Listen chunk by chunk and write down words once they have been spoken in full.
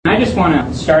just want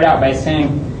to start out by saying,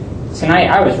 tonight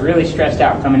I was really stressed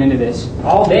out coming into this.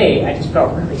 All day I just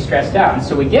felt really stressed out. And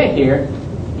so we get here,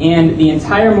 and the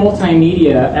entire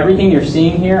multimedia, everything you're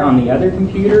seeing here on the other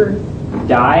computer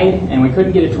died, and we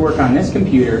couldn't get it to work on this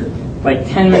computer like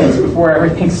 10 minutes before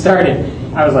everything started.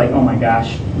 I was like, oh my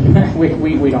gosh, we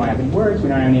don't have any words, we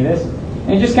don't have any of this.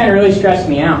 And it just kind of really stressed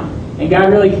me out. And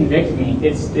God really convicted me.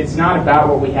 It's not about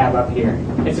what we have up here.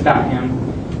 It's about Him.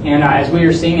 And as we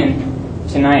were singing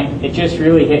tonight, it just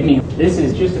really hit me. This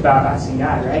is just about us and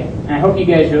God, right? And I hope you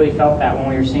guys really felt that when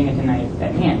we were singing tonight.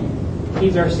 That, man,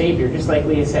 He's our Savior. Just like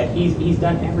Leah said, He's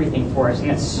done everything for us.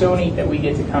 And it's so neat that we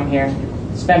get to come here,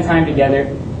 spend time together,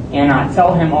 and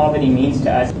tell Him all that He means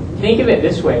to us. Think of it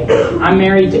this way. I'm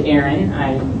married to Aaron.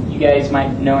 You guys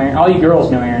might know Aaron. All you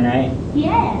girls know Aaron, right?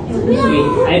 Yeah.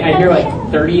 Sweet. I hear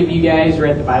like 30 of you guys were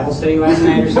at the Bible study last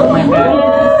night or something like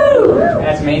that.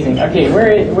 That's amazing. Okay,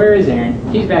 where is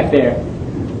Aaron? He's back there.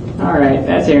 All right,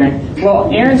 that's Aaron.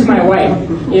 Well, Aaron's my wife.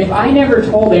 If I never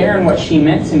told Aaron what she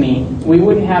meant to me, we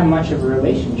wouldn't have much of a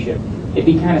relationship. It'd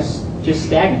be kind of just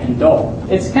stagnant and dull.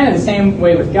 It's kind of the same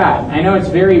way with God. I know it's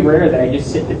very rare that I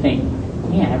just sit to think,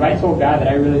 man, have I told God that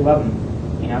I really love Him?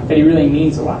 That He really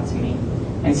means a lot to me.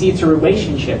 And see, it's a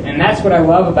relationship. And that's what I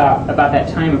love about that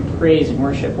time of praise and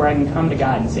worship, where I can come to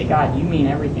God and say, God, you mean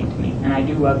everything to me, and I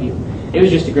do love you. It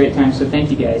was just a great time, so thank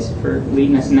you guys for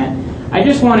leading us in that. I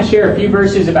just want to share a few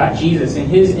verses about Jesus and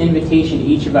His invitation to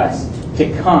each of us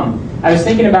to come. I was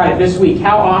thinking about it this week.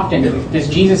 How often does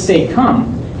Jesus say,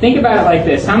 come? Think about it like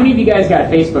this. How many of you guys got a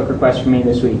Facebook request from me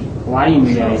this week? A lot of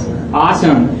you guys.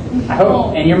 Awesome. I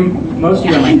hope, and most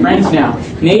of you are my friends now.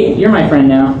 Nate, you're my friend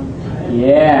now.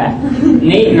 Yeah.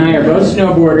 Nate and I are both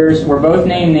snowboarders. We're both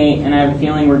named Nate, and I have a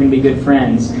feeling we're going to be good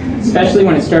friends, especially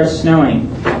when it starts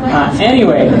snowing.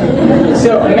 Anyway,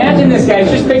 so imagine this, guys.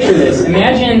 Just picture this.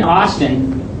 Imagine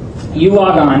Austin. You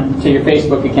log on to your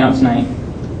Facebook account tonight,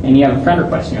 and you have a friend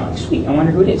request, and you're like, sweet, I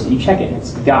wonder who it is. And you check it, and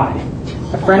it's God.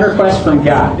 A friend request from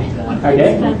God.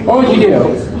 Okay? What would you do?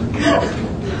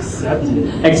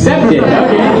 Accept it. Okay.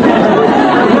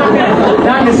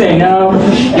 Not to say no,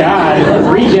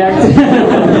 God, reject.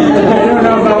 I don't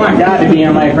know if I want God to be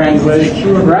on my friends list,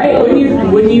 right?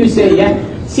 Wouldn't you say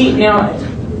yeah? See, now,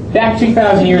 back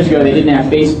 2,000 years ago, they didn't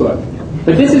have Facebook,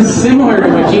 but this is similar to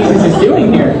what Jesus is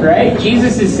doing here, right?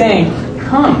 Jesus is saying,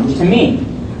 "Come to me,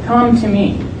 come to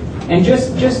me," and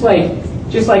just like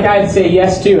I'd say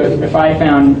yes to if I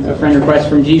found a friend request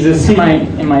from Jesus in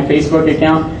my Facebook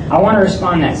account, I want to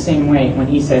respond that same way when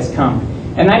He says come.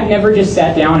 And I've never just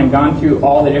sat down and gone through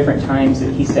all the different times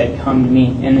that He said come to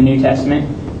me in the New Testament,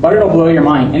 but it'll blow your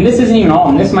mind. And this isn't even all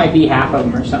of them. This might be half of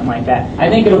them or something like that. I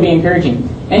think it'll be encouraging.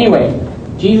 Anyway,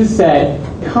 Jesus said,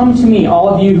 come to me, all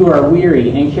of you who are weary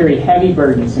and carry heavy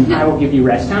burdens, and I will give you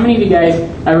rest. How many of you guys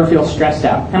ever feel stressed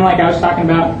out? Kind of like I was talking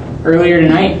about earlier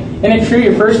tonight. Isn't it true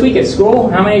your first week at school?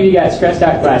 How many of you got stressed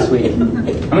out last week?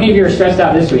 How many of you are stressed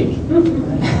out this week?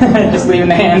 Just leaving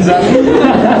the hands up.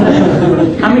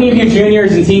 How many of you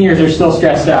juniors and seniors are still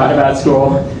stressed out about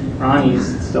school?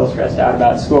 Ronnie's still stressed out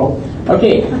about school.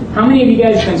 Okay, how many of you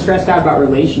guys have been stressed out about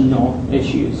relational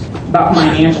issues? About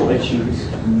financial issues?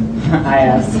 I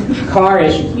have car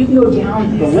issues. You can go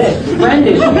down the list. Friend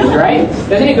issues, right?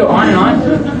 Doesn't it go on and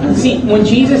on? See, when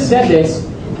Jesus said this,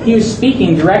 He was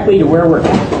speaking directly to where we're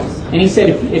at. And He said,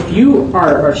 if you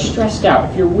are stressed out,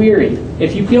 if you're weary,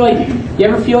 if you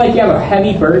ever feel like you have a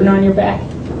heavy burden on your back,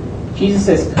 Jesus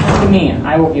says, come to me and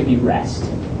I will give you rest.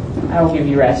 I will give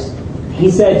you rest. He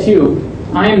said too,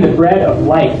 I am the bread of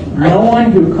life. No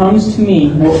one who comes to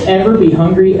me will ever be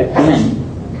hungry again.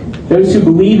 Those who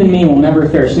believe in me will never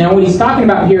thirst. Now what He's talking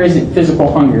about here isn't physical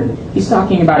hunger. He's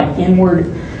talking about an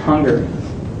inward hunger.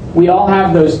 We all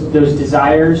have those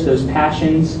desires, those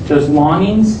passions, those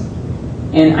longings.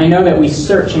 And I know that we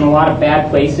search in a lot of bad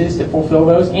places to fulfill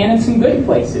those, and in some good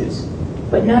places.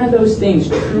 But none of those things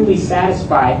truly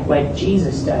satisfy like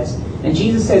Jesus does. And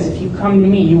Jesus says, if you come to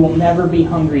me, you will never be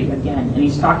hungry again. And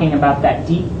He's talking about that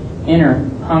deep inner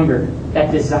hunger,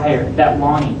 that desire, that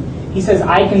longing. He says,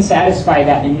 I can satisfy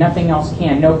that and nothing else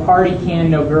can. No party can,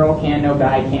 no girl can, no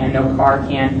guy can, no car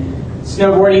can.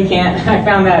 Snowboarding can't. I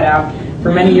found that out.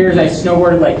 For many years I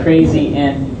snowboarded like crazy,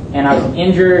 and I was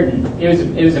injured, and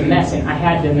it was a mess, and I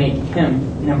had to make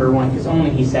Him number one, because only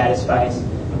He satisfies.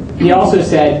 He also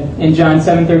said in John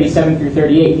 7:37 through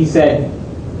 38, He said,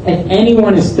 if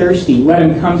anyone is thirsty, let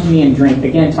him come to me and drink.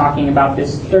 Again, talking about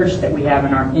this thirst that we have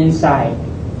in our inside.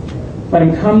 Let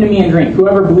him come to me and drink.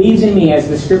 Whoever believes in me, as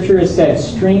the Scripture has said,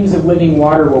 streams of living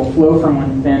water will flow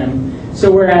from within him.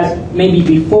 So whereas maybe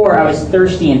before I was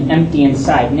thirsty and empty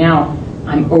inside, now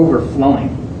I'm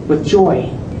overflowing with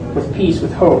joy, with peace,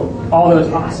 with hope, all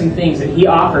those awesome things that he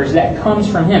offers that comes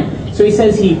from him. So he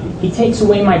says he takes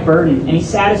away my burden, and he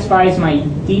satisfies my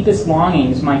deepest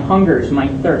longings, my hungers, my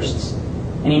thirsts,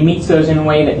 and he meets those in a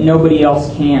way that nobody else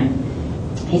can.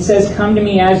 He says, come to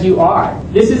me as you are.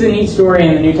 This is a neat story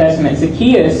in the New Testament.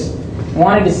 Zacchaeus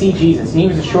wanted to see Jesus, and he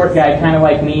was a short guy, kind of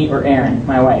like me or Aaron,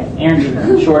 my wife. Aaron's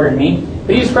even shorter than me,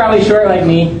 but he was probably short like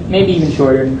me, maybe even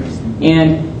shorter.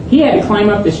 And he had to climb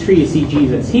up this tree to see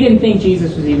Jesus. He didn't think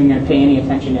Jesus was even going to pay any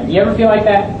attention to him. You ever feel like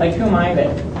that? Like, who am I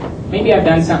that maybe I've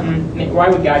done something? Why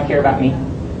would God care about me?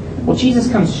 Well,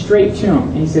 Jesus comes straight to him,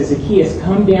 and he says, Zacchaeus,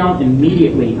 come down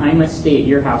immediately. I must stay at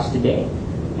your house today.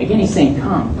 Again, he's saying,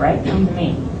 come, right? Come to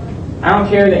me. I don't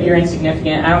care that you're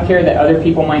insignificant. I don't care that other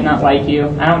people might not like you.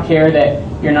 I don't care that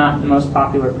you're not the most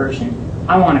popular person.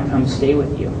 I want to come stay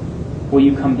with you. Will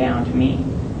you come down to me?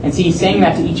 And see, he's saying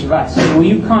that to each of us. So will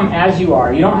you come as you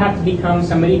are? You don't have to become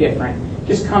somebody different.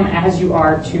 Just come as you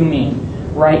are to me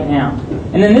right now.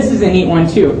 And then this is a neat one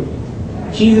too.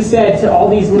 Jesus said to all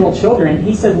these little children,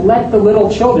 he said, let the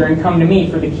little children come to me,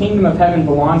 for the kingdom of heaven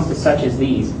belongs to such as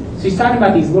these. So he's talking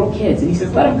about these little kids, and he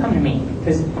says, let them come to me,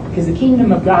 because the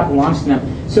kingdom of God belongs to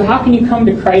them. So how can you come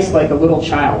to Christ like a little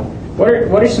child? What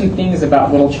are some things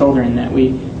about little children that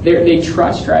they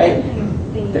trust, right?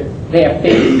 They have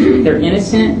faith. They're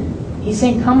innocent. He's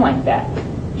saying, come like that.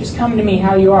 Just come to me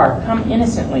how you are. Come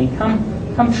innocently.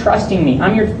 Come trusting me.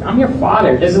 I'm your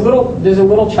father. Does a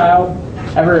little child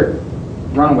ever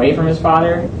run away from his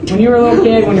father? When you were a little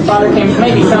kid, when your father came,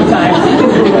 maybe sometimes.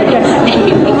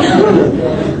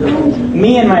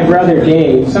 Me and my brother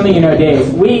Dave, some of you know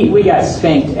Dave, we got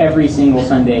spanked every single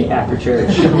Sunday after church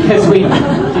because we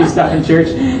do stuff in church.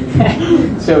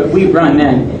 So we'd run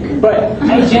then. But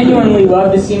I genuinely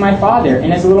love to see my father,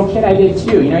 and as a little kid I did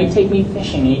too. He'd take me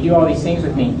fishing, and he'd do all these things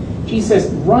with me. Jesus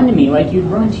says, run to me like you'd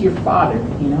run to your father.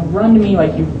 Run to me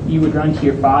like you would run to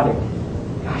your father.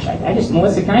 Gosh,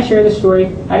 Melissa, can I share this story?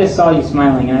 I just saw you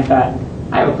smiling, and I thought,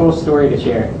 I have a cool story to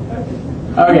share.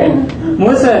 Okay.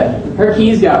 Melissa, her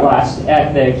keys got lost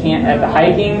at the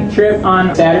hiking trip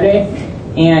on Saturday,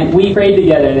 and we prayed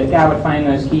together that God would find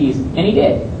those keys, and he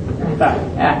did. I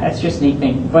thought, that's just a neat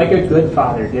thing. Like a good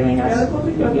father giving us. Yeah,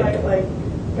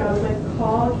 God was like,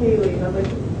 call Kaylee. And I was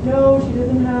like, no, she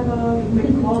doesn't have them.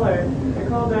 Like, call her. I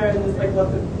called her and just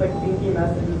left a stinky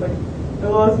message. It's like, I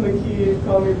lost my keys,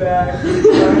 call me back. I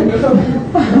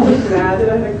was mad that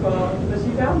I had called, but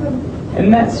she found them.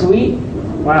 Isn't that sweet?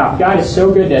 Wow, God is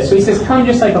so good to us. So he says, come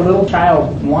just like a little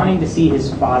child wanting to see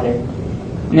his father.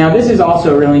 Now, this is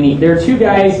also really neat. There are two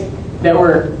guys that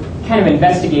were kind of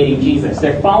investigating Jesus.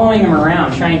 They're following him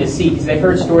around, trying to see, because they've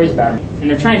heard stories about him, and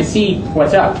they're trying to see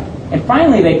what's up. And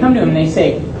finally, they come to him and they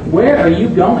say, where are you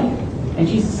going? And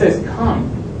Jesus says, come,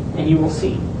 and you will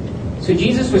see. So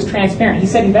Jesus was transparent. He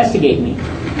said, investigate me.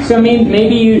 So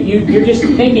maybe you're just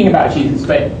thinking about Jesus,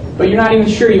 but you're not even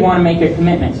sure you want to make a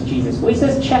commitment to Jesus. Well, he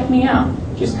says, check me out.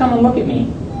 Just come and look at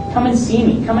me. Come and see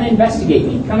me. Come and investigate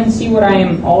me. Come and see what I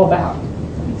am all about.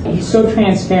 He's so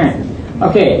transparent.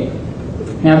 Okay,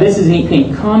 now this is a neat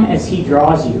thing. Come as he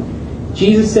draws you.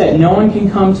 Jesus said, no one can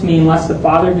come to me unless the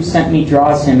Father who sent me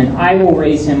draws him, and I will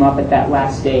raise him up at that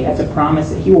last day. That's a promise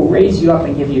that he will raise you up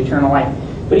and give you eternal life.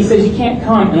 But he says you can't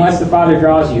come unless the Father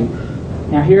draws you.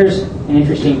 Now here's an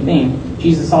interesting thing.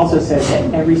 Jesus also says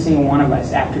that every single one of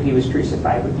us, after he was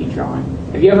crucified, would be drawn.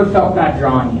 Have you ever felt God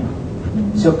drawing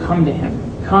you? So come to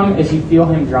him. Come as you feel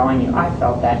him drawing you. I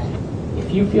felt that.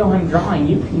 If you feel him drawing,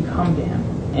 you can come to him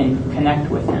and connect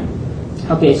with him.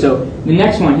 Okay, so the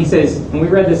next one, he says, and we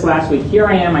read this last week, here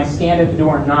I am, I stand at the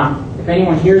door and knock. If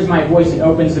anyone hears my voice and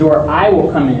opens the door, I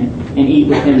will come in and eat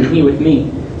with him and he with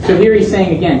me. So here he's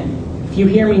saying again, if you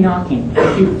hear me knocking,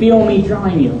 if you feel me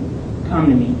drawing you, come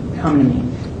to me, come to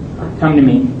me, come to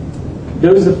me.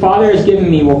 Those the Father has given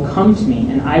me will come to me,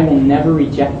 and I will never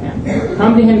reject them.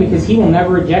 Come to him because he will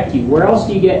never reject you. Where else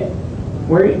do you get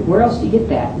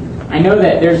that? I know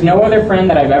that there's no other friend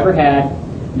that I've ever had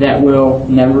that will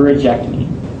never reject me.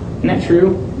 Isn't that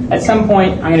true? At some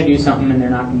point, I'm going to do something and they're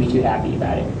not going to be too happy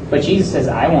about it. But Jesus says,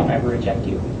 I won't ever reject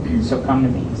you. So come to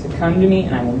me. He said, come to me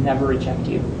and I will never reject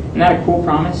you. Isn't that a cool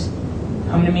promise?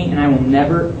 Come to me and I will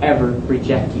never, ever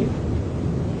reject you.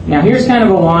 Now here's kind of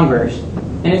a long verse.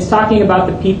 And it's talking about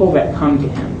the people that come to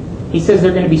him. He says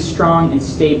they're going to be strong and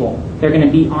stable. They're going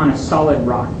to be on a solid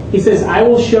rock. He says, I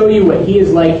will show you what he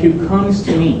is like who comes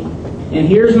to me and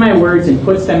hears my words and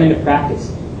puts them into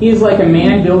practice. He is like a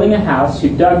man building a house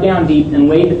who dug down deep and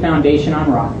laid the foundation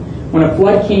on rock. When a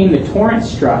flood came, the torrent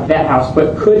struck that house,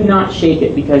 but could not shake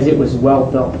it because it was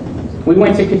well built. We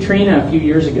went to Katrina a few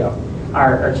years ago.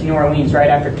 to New Orleans right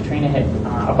after Katrina hit.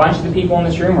 A bunch of the people in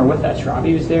this room were with us.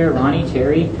 Robbie was there, Ronnie,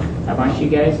 Terry, a bunch of you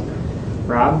guys,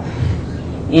 Rob.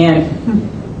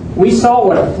 And we saw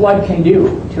what a flood can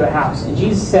do to a house. And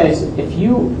Jesus says, if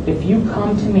you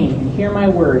come to me and hear my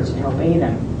words and obey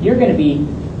them, you're going to be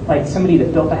like somebody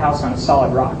that built a house on a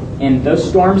solid rock. And those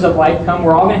storms of life come.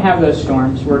 We're all going to have those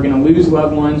storms. We're going to lose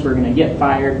loved ones. We're going to get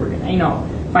fired. We're going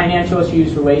to, financial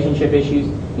issues, relationship issues.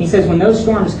 And he says, when those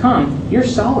storms come, you're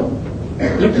solid.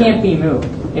 You can't be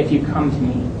moved if you come to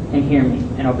me and hear me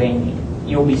and obey me.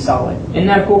 You'll be solid. Isn't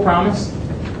that a cool promise?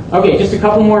 Okay, just a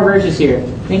couple more verses here.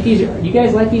 You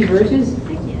guys like these verses?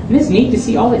 Isn't this neat to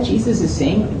see all that Jesus is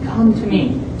saying? Come to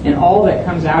me, and all that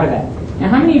comes out of that. Now,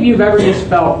 how many of you have ever just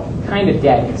felt kind of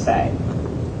dead inside?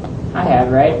 I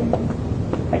have, right?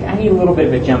 Like, I need a little bit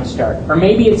of a jump start. Or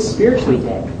maybe it's spiritually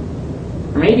dead.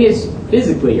 Or maybe it's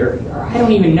physically, or I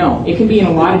don't even know. It can be in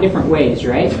a lot of different ways,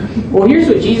 right? Well, here's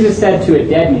what Jesus said to a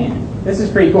dead man. This is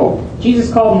pretty cool.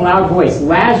 Jesus called in a loud voice,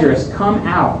 Lazarus, come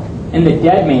out. And the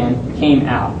dead man came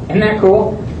out. Isn't that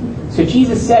cool? So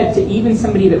Jesus said to even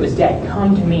somebody that was dead,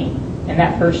 come to me. And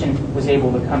that person was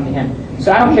able to come to him.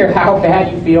 So I don't care how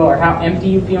bad you feel or how empty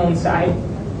you feel inside.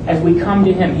 As we come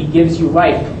to him, he gives you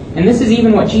life. And this is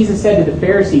even what Jesus said to the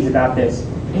Pharisees about this.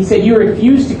 He said, you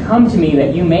refuse to come to me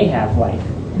that you may have life.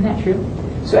 Isn't that true?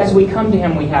 So as we come to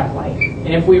him, we have life.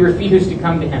 And if we refuse to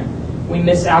come to him, we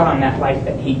miss out on that life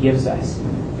that he gives us.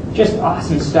 Just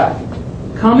awesome stuff.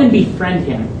 Come and befriend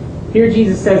him. Here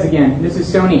Jesus says again, this is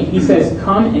so neat. He says,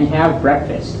 come and have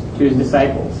breakfast to his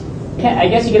disciples. I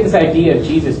guess you get this idea of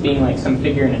Jesus being like some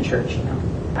figure in a church, you know.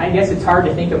 I guess it's hard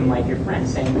to think of him like your friend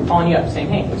calling you up, saying,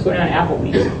 hey, let's go down to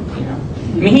Applebee's, you know.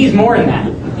 I mean, he's more than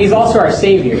that. He's also our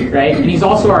Savior, right? And he's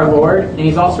also our Lord, and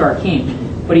he's also our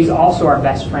King. But he's also our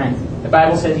best friend. The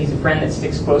Bible says he's a friend that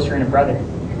sticks closer than a brother.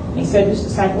 And he said to his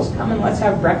disciples, come and let's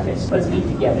have breakfast. Let's eat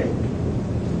together.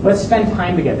 Let's spend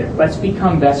time together. Let's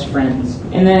become best friends.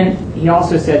 And then he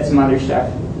also said some other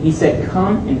stuff. He said,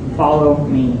 come and follow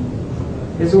me.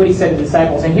 This is what he said to the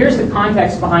disciples. And here's the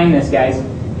context behind this, guys.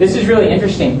 This is really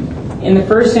interesting. In the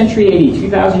first century AD,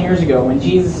 2,000 years ago, when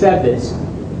Jesus said this,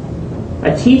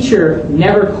 a teacher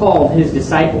never called his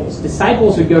disciples.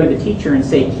 Disciples would go to the teacher and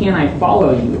say, can I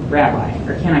follow you,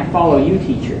 Rabbi? Or can I follow you,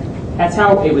 teacher? That's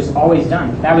how it was always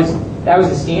done. That was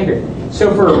the standard.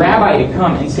 So for a rabbi to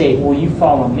come and say, will you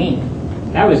follow me?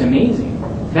 That was amazing.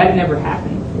 That had never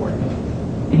happened before.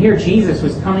 And here Jesus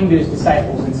was coming to his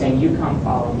disciples and saying, you come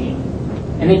follow me.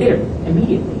 And they did it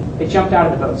immediately. They jumped out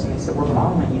of the boats and they said, we're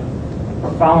following you.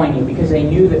 We're following you, because they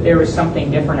knew that there was something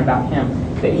different about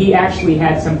him. That he actually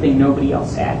had something nobody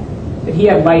else had. That he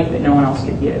had life that no one else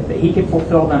could give. That he could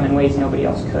fulfill them in ways nobody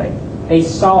else could. They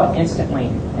saw it instantly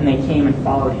and they came and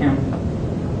followed him.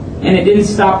 And it didn't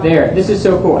stop there. This is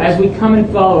so cool. As we come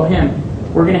and follow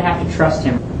him, we're going to have to trust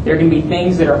him. There are going to be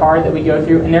things that are hard that we go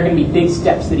through, and there are going to be big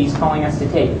steps that he's calling us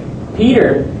to take.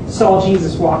 Peter saw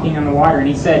Jesus walking on the water, and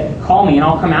he said, call me and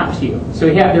I'll come out to you. So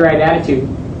he had the right attitude.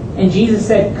 And Jesus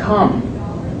said, come.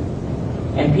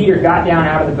 And Peter got down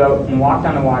out of the boat and walked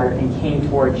on the water and came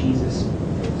toward Jesus.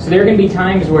 So there are going to be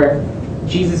times where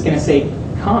Jesus is going to say,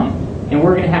 come. And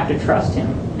we're going to have to trust him.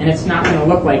 And it's not going to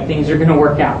look like things are going to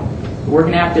work out. We're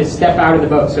going to have to step out of the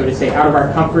boat, so to say, out of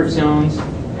our comfort zones,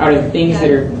 out of things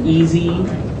that are easy.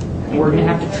 And we're going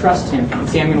to have to trust him and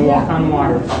say, I'm going to walk on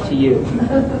water to you.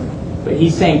 But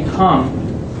he's saying, come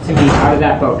to me out of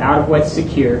that boat, out of what's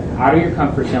secure, out of your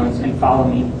comfort zones, and follow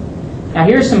me. Now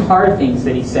here's some hard things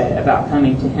that he said about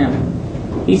coming to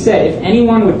him. He said, if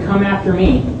anyone would come after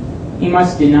me, he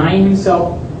must deny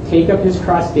himself, take up his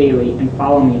cross daily, and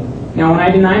follow me. Now when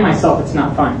I deny myself, it's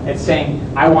not fun. It's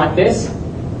saying, I want this,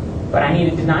 but I need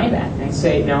to deny that and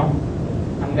say, no,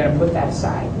 I'm going to put that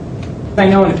aside. I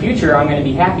know in the future I'm going to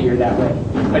be happier that way,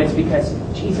 but it's because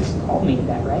Jesus called me to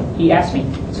that, right? He asked me.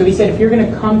 So he said, if you're going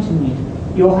to come to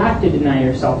me, you'll have to deny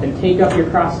yourself and take up your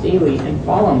cross daily and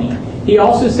follow me. He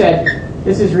also said,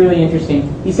 this is really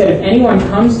interesting, he said, if anyone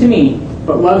comes to me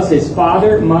but loves his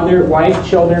father, mother, wife,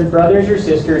 children, brothers or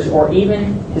sisters, or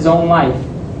even his own life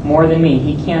more than me,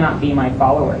 he cannot be my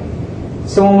follower.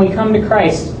 So when we come to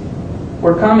Christ,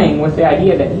 we're coming with the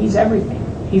idea that he's everything.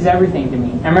 He's everything to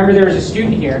me. I remember there was a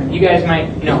student here. You guys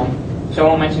might know him, so I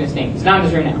won't mention his name. He's not in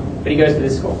this room now, but he goes to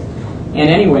this school. And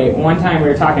anyway, one time we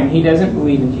were talking, he doesn't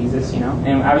believe in Jesus,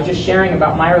 and I was just sharing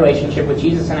about my relationship with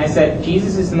Jesus, and I said,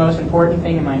 Jesus is the most important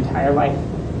thing in my entire life.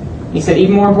 He said,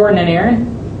 even more important than Aaron?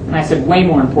 And I said, way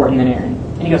more important than Aaron.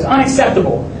 And he goes,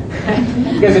 unacceptable.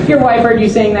 Because if your wife heard you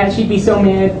saying that, she'd be so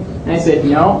mad. And I said,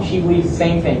 no, she believes the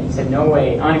same thing. He said, no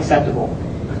way, unacceptable.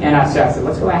 And so I said,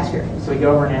 let's go ask her. So we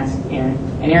go over and ask Aaron.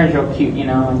 And Aaron's real cute,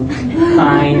 and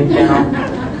kind and gentle.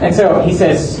 And so he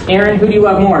says, Aaron, who do you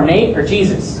love more, Nate or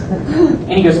Jesus?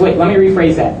 And he goes, wait, let me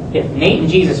rephrase that. If Nate and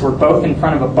Jesus were both in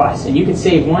front of a bus and you could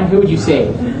save one, who would you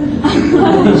save?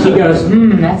 And she goes,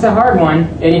 that's a hard one.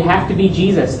 It'd have to be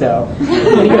Jesus, though.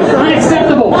 And he goes,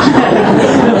 unacceptable.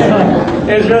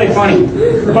 It was really funny.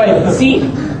 But see,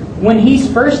 when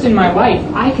he's first in my life,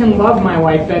 I can love my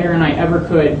wife better than I ever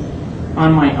could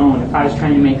on my own if I was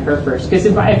trying to make her first. Because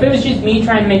if it was just me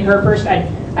trying to make her first,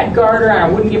 I'd guard her and I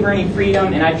wouldn't give her any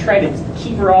freedom and I'd try to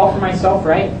keep her all for myself,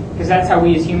 right? Because that's how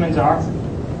we as humans are.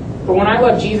 But when I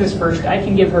love Jesus first, I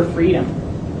can give her freedom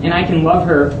and I can love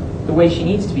her the way she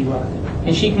needs to be loved.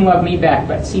 And she can love me back.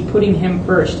 But see, putting him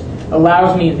first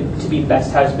allows me to be the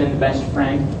best husband, the best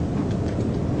friend,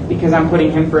 because I'm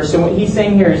putting him first. So what he's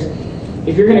saying here is,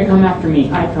 if you're going to come after me,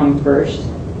 I come first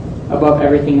above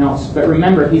everything else. But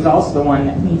remember, he's also the one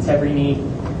that meets every need,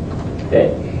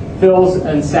 that fills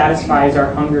and satisfies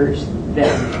our hungers,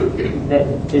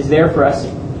 that is there for us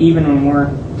even when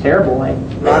we're terrible, like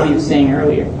Robbie was saying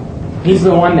earlier. He's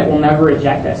the one that will never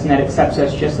reject us and that accepts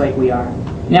us just like we are.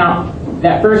 Now,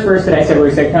 that first verse that I said where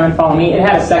he said, come and follow me, it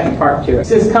had a second part to it. It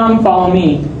says, come, follow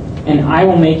me, and I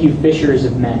will make you fishers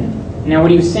of men. Now,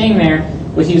 what he was saying there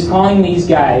was he was calling these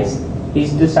guys,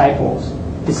 these disciples,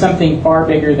 to something far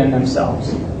bigger than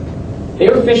themselves. They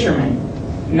were fishermen.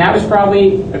 And that was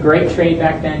probably a great trade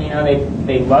back then.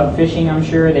 They loved fishing, I'm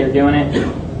sure. They were doing it.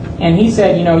 And he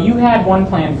said, you had one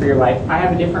plan for your life. I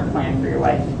have a different plan for your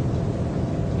life.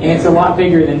 And it's a lot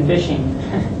bigger than fishing.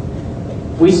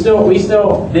 We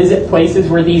still visit places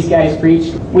where these guys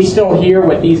preached. We still hear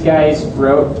what these guys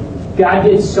wrote. God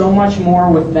did so much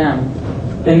more with them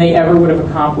than they ever would have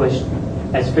accomplished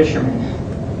as fishermen.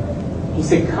 He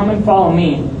said, come and follow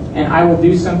me, and I will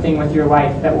do something with your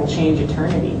life that will change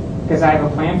eternity, because I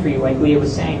have a plan for you, like Leah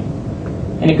was saying.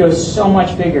 And it goes so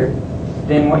much bigger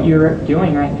than what you're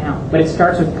doing right now. But it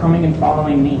starts with coming and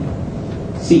following me.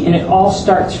 See, and it all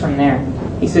starts from there.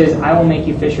 He says, I will make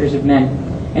you fishers of men.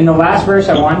 And the last verse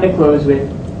I wanted to close with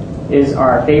is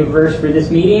our favorite verse for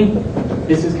this meeting.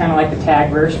 This is kind of like the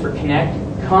tag verse for Connect.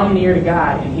 Come near to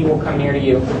God, and he will come near to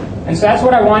you. And so that's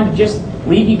what I wanted to just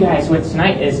leave you guys with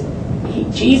tonight is,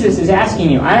 Jesus is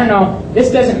asking you, I don't know,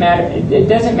 this doesn't matter. It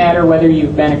doesn't matter whether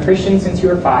you've been a Christian since you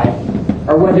were 5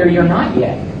 or whether you're not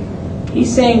yet.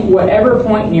 He's saying whatever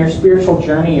point in your spiritual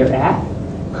journey you're at,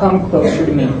 come closer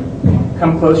to me.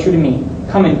 Come closer to me.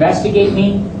 Come investigate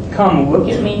me. Come look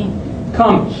at me.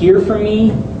 Come hear from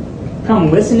me.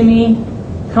 Come listen to me.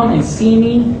 Come and see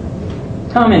me.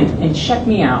 Come and check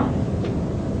me out.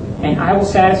 And I will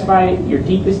satisfy your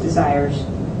deepest desires.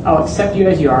 I'll accept you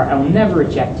as you are. I will never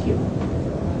reject you.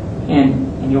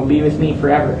 And you'll be with me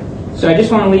forever. So I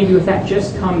just want to leave you with that.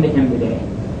 Just come to him today.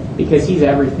 Because he's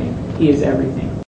everything. He is everything.